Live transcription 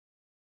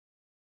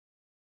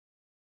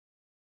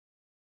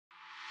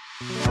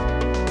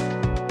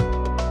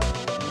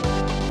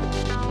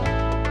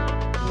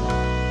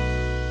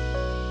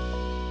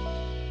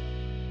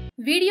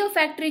Video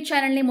factory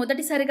channel ని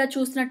మొదటిసారిగా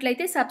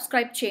చూస్తున్నట్లయితే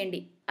సబ్స్క్రైబ్ చేయండి.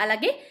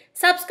 అలాగే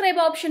సబ్స్క్రైబ్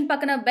ఆప్షన్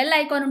పక్కన బెల్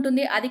ఐకాన్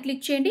ఉంటుంది, అది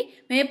క్లిక్ చేయండి.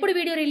 మేము ఎప్పుడు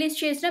వీడియో రిలీజ్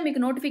చేసినా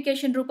మీకు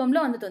నోటిఫికేషన్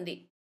రూపంలో అందుతుంది.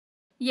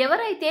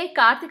 ఎవరైతే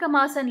కార్తీక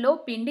మాసంలో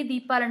పిండి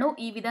దీపాలను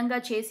ఈ విధంగా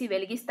చేసి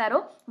వెలిగిస్తారో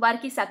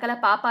వారికి సకల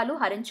పాపాలు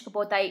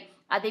హరించుకుపోతాయి.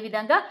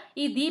 అదేవిధంగా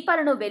ఈ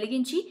దీపాలను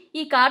వెలిగించి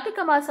ఈ కార్తీక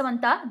మాసం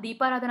అంతా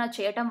దీపారాధన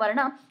చేయటం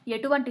వలన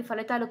ఎటువంటి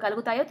ఫలితాలు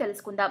కలుగుతాయో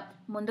తెలుసుకుందాం.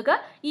 ముందుగా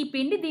ఈ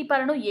పిండి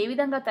దీపాలను ఏ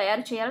విధంగా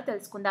తయారు చేయాలో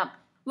తెలుసుకుందాం.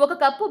 1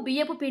 కప్పు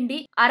బియ్యపు పిండి,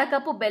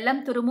 అరకప్పు బెల్లం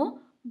తురుము,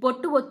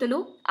 బొట్టు ఒత్తులు,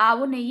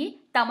 ఆవు నెయ్యి,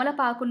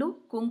 తమలపాకులు,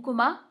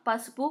 కుంకుమ,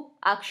 పసుపు,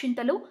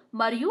 అక్షింతలు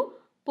మరియు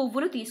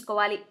పువ్వులు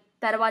తీసుకోవాలి.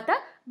 తర్వాత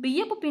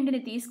బియ్యపు పిండిని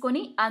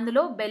తీసుకొని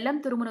అందులో బెల్లం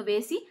తురుమును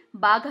వేసి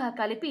బాగా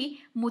కలిపి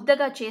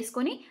ముద్దగా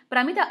చేసుకొని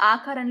ప్రమిద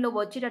ఆకారంలో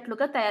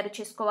వచ్చేటట్లుగా తయారు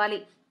చేసుకోవాలి.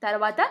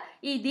 తర్వాత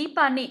ఈ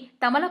దీపాన్ని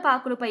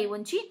తమలపాకులపై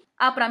ఉంచి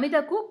ఆ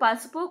ప్రమిదకు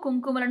పసుపు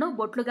కుంకుమలను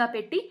బొట్లుగా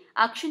పెట్టి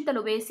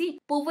అక్షింతలు వేసి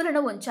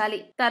పువ్వులను ఉంచాలి.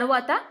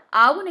 తరువాత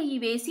ఆవు నెయ్యి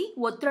వేసి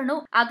ఒత్తులను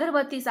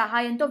అగరబత్తి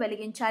సహాయంతో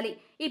వెలిగించాలి.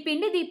 ఈ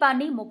పిండి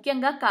దీపాన్ని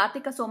ముఖ్యంగా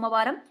కార్తీక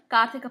సోమవారం,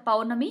 కార్తీక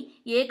పౌర్ణమి,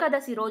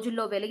 ఏకాదశి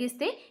రోజుల్లో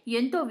వెలిగిస్తే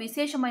ఎంతో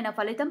విశేషమైన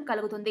ఫలితం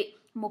కలుగుతుంది.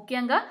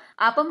 ముఖ్యంగా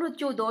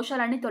అపమృత్యు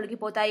దోషాలన్నీ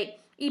తొలగిపోతాయి.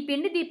 ఈ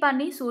పిండి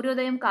దీపాన్ని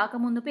సూర్యోదయం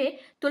కాకముందుపే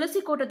తులసి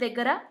కోట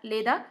దగ్గర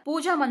లేదా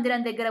పూజా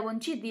మందిరం దగ్గర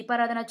ఉంచి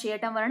దీపారాధన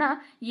చేయటం వలన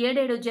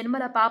 7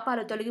 జన్మల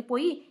పాపాలు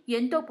తొలగిపోయి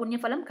ఎంతో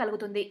పుణ్యఫలం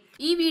కలుగుతుంది.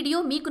 ఈ వీడియో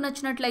మీకు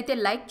నచ్చినట్లయితే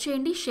లైక్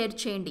చేయండి, షేర్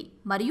చేయండి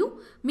మరియు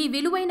మీ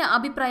విలువైన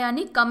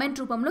అభిప్రాయాన్ని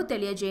కామెంట్ రూపంలో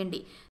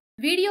తెలియజేయండి.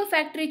 వీడియో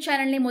ఫ్యాక్టరీ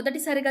ఛానల్ ని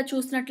మొదటిసారిగా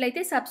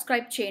చూసినట్లయితే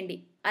సబ్స్క్రైబ్ చేయండి.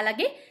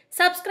 అలాగే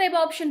సబ్స్క్రైబ్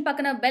ఆప్షన్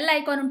పక్కన బెల్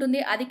ఐకాన్ ఉంటుంది,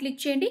 అది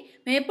క్లిక్ చేయండి.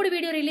 మేము ఎప్పుడు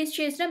వీడియో రిలీజ్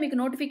చేసినా మీకు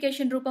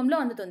నోటిఫికేషన్ రూపంలో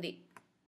అందుతుంది.